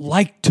we don't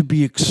like to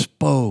be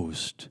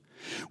exposed.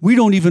 We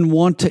don't even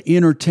want to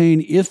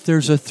entertain if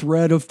there's a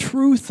thread of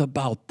truth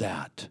about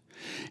that.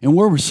 And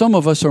where some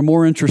of us are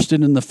more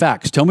interested in the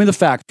facts. Tell me the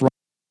fact.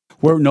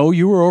 Where, no,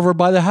 you were over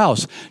by the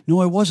house. No,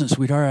 I wasn't,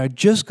 sweetheart. I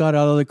just got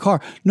out of the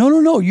car.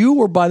 No, you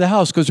were by the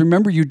house. Because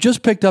remember, you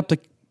just picked up the...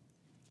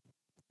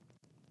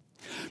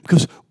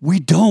 Because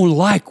we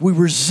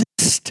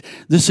resist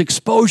this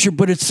exposure,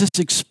 but it's this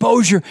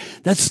exposure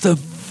that's the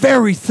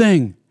very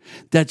thing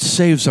that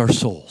saves our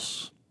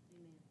souls.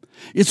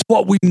 It's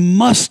what we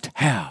must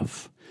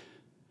have.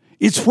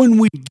 It's when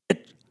we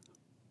get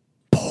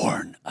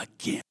born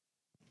again.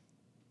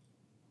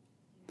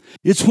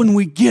 It's when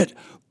we get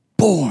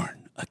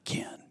born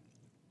again.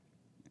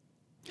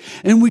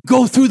 And we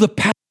go through the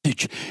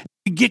passage.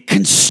 We get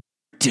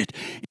constricted.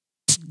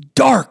 It's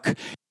dark.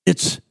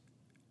 It's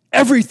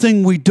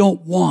everything we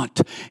don't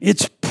want.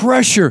 It's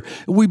pressure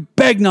we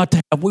beg not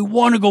to have. We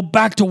want to go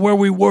back to where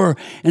we were,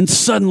 and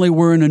suddenly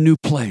we're in a new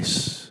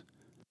place.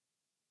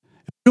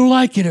 We don't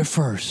like it at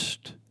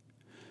first.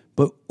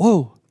 But,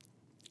 whoa,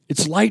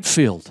 it's light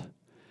filled.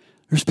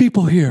 There's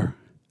people here.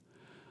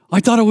 I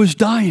thought I was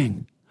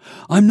dying.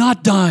 I'm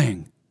not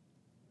dying.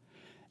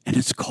 And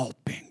it's called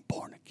being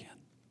born again.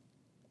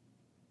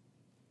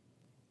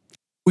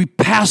 We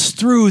pass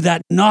through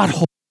that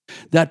knothole.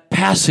 That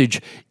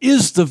passage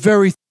is the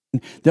very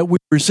thing that we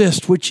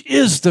resist, which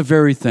is the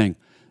very thing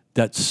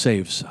that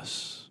saves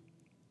us.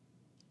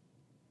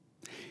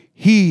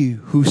 He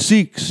who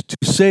seeks to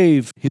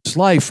save his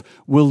life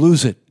will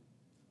lose it.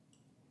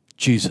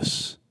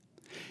 Jesus.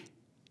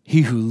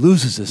 He who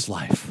loses his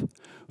life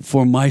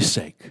for my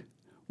sake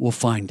will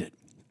find it.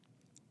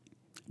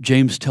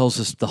 James tells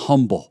us the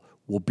humble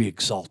will be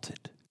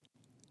exalted.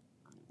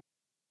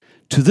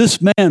 To this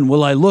man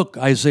will I look,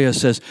 Isaiah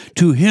says,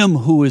 to him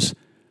who is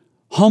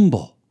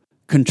humble,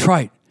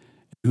 contrite,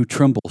 who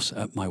trembles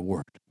at my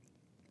word.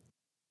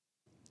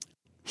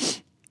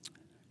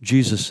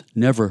 Jesus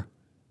never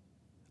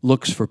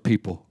looks for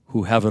people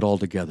who have it all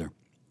together.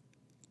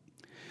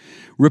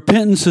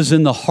 Repentance is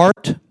in the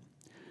heart,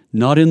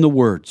 not in the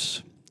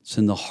words. It's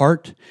in the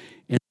heart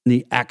and in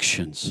the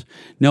actions.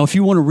 Now, if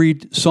you want to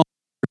read Psalm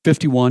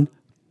 51,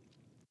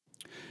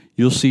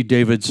 you'll see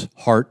David's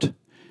heart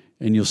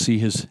and you'll see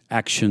his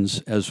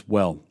actions as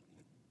well.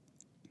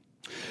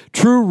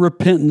 True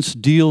repentance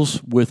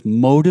deals with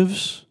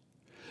motives,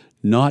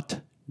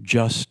 not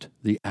just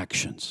the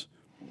actions.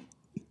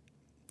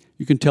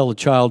 You can tell a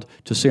child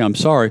to say, "I'm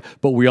sorry,"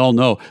 but we all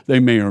know they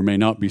may or may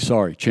not be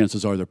sorry.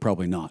 Chances are they're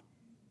probably not.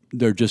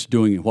 They're just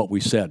doing what we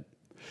said.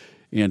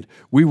 And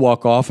we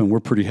walk off and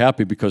we're pretty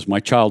happy because my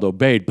child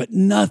obeyed, but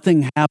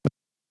nothing happened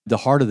in the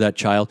heart of that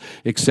child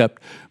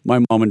except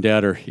my mom and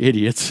dad are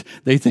idiots.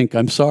 They think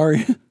I'm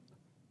sorry.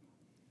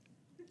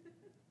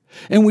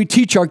 And we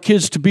teach our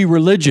kids to be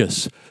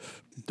religious.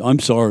 I'm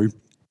sorry.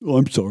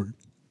 I'm sorry.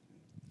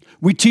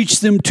 We teach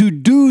them to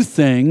do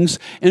things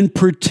and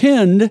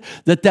pretend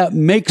that that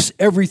makes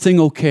everything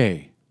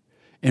okay.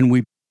 And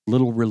we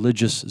little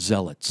religious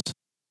zealots.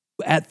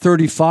 At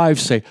 35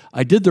 say,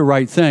 I did the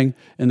right thing,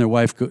 and their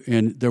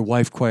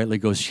wife quietly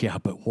goes, yeah,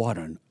 but what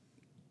an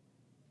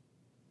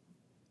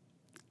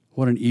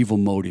evil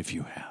motive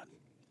you had.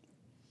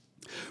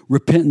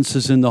 Repentance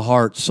is in the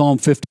heart. Psalm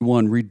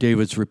 51, read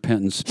David's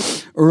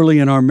repentance. Early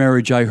in our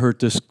marriage, I heard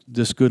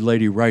this good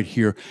lady right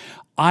here.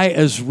 I,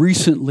 as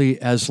recently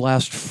as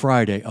last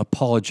Friday,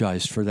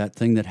 apologized for that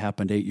thing that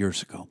happened 8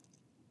 years ago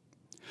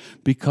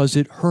because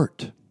it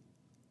hurt.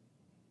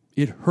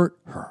 It hurt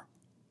her.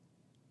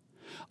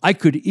 I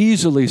could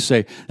easily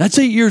say, that's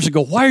 8 years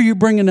ago. Why are you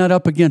bringing that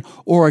up again?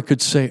 Or I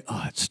could say,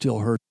 it still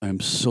hurts. I am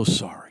so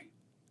sorry.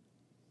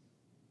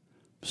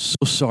 So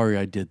sorry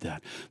I did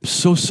that. I'm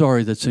so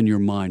sorry that's in your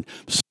mind.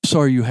 I'm so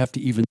sorry you have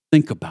to even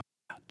think about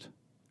that.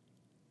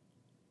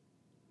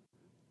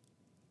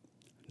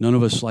 None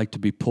of us like to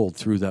be pulled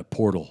through that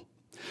portal.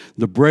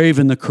 The brave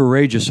and the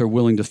courageous are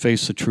willing to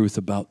face the truth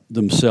about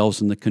themselves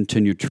and the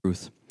continued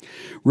truth.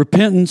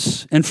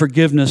 Repentance and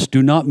forgiveness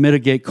do not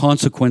mitigate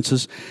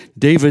consequences.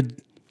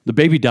 David, the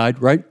baby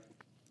died, right?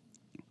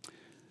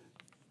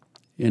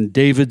 And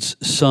David's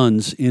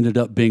sons ended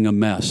up being a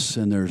mess.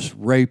 And there's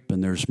rape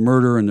and there's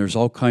murder and there's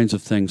all kinds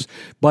of things.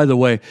 By the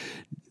way,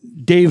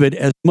 David,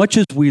 as much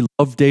as we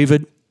love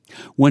David,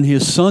 when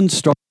his sons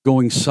started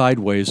going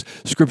sideways,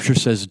 Scripture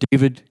says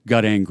David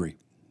got angry.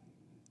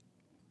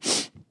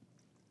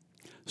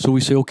 So we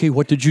say, okay,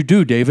 what did you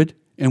do, David?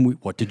 And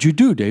what did you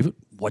do, David?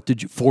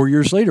 4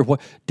 years later, what?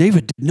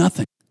 David did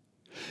nothing.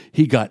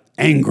 He got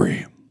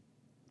angry,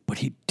 but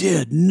he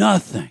did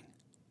nothing.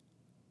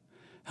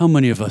 How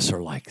many of us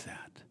are like that?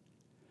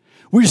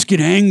 We just get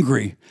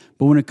angry,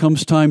 but when it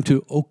comes time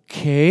to,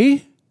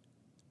 okay,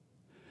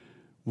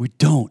 we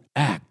don't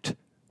act.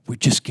 We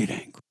just get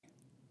angry.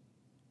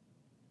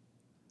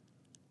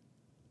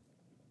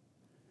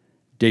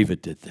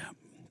 David did that.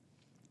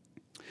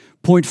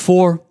 Point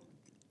 4,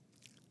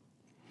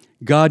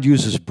 God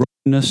uses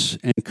brokenness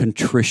and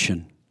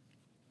contrition.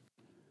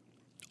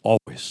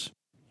 Always.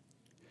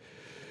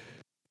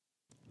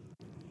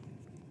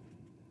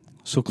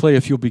 So Clay,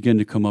 if you'll begin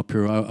to come up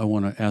here, I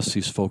want to ask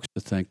these folks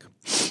to think.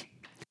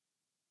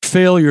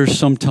 Failures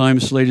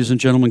sometimes, ladies and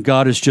gentlemen,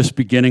 God is just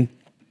beginning.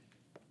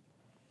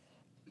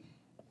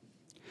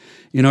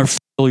 In our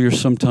failures,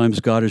 sometimes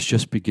God is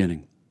just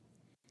beginning.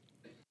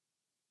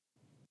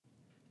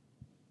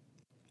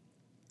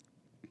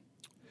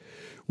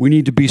 We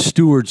need to be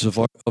stewards of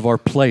our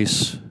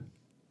place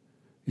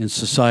in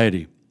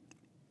society.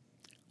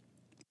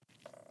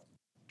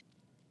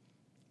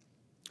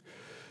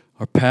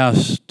 Our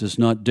past does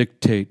not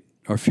dictate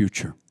our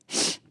future.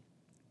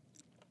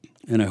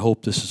 And I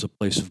hope this is a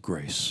place of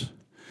grace.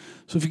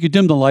 So if you could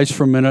dim the lights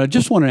for a minute, I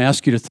just want to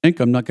ask you to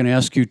think. I'm not going to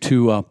ask you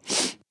to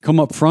come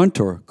up front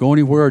or go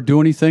anywhere or do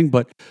anything,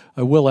 but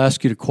I will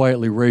ask you to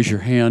quietly raise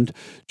your hand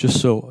just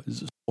so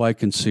I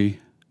can see.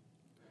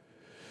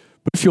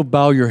 But if you'll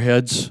bow your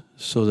heads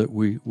so that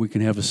we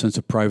can have a sense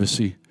of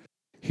privacy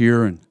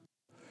here and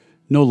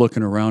no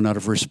looking around out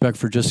of respect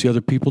for just the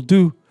other people.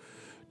 Do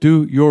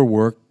your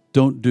work.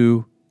 Don't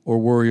do or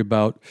worry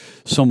about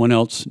someone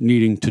else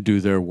needing to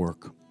do their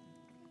work.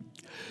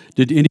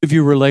 Did any of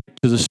you relate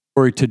to the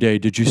story today?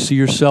 Did you see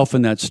yourself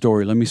in that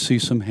story? Let me see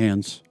some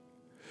hands.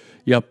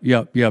 Yep,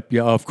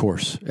 of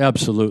course.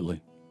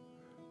 Absolutely.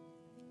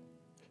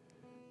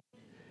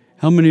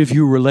 How many of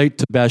you relate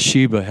to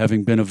Bathsheba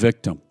having been a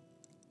victim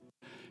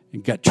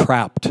and got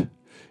trapped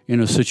in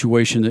a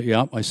situation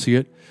that, I see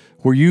it,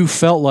 where you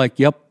felt like,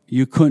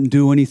 you couldn't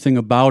do anything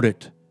about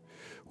it,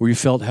 where you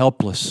felt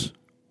helpless?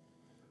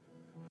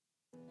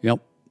 Yep.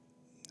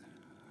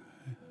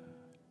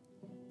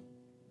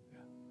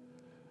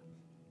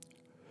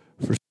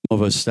 For some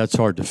of us, that's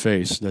hard to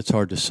face. That's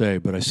hard to say,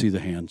 but I see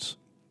the hands.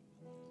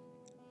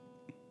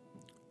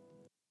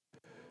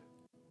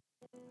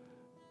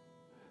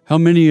 How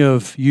many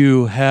of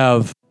you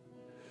have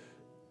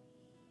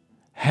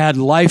had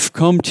life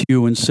come to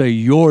you and say,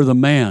 you're the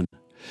man,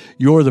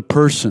 you're the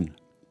person,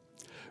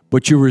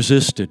 but you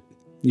resisted,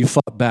 you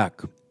fought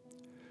back,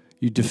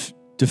 you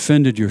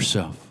defended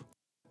yourself?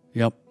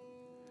 Yep.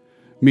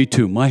 Me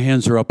too. My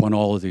hands are up on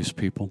all of these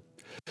people.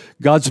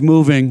 God's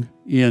moving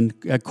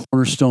at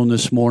Cornerstone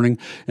this morning,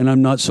 and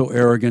I'm not so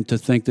arrogant to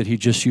think that he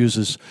just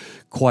uses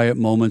quiet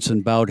moments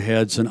and bowed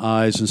heads and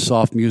eyes and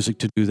soft music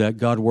to do that.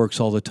 God works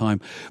all the time.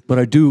 But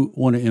I do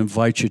want to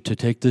invite you to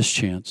take this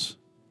chance.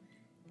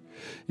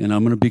 And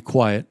I'm going to be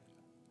quiet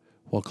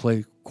while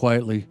Clay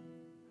quietly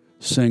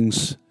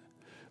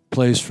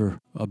plays for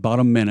about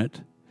a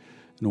minute.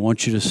 And I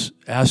want you to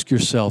ask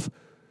yourself,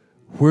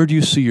 where do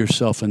you see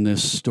yourself in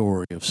this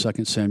story of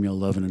 2 Samuel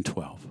 11 and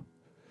 12?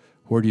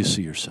 Where do you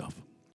see yourself?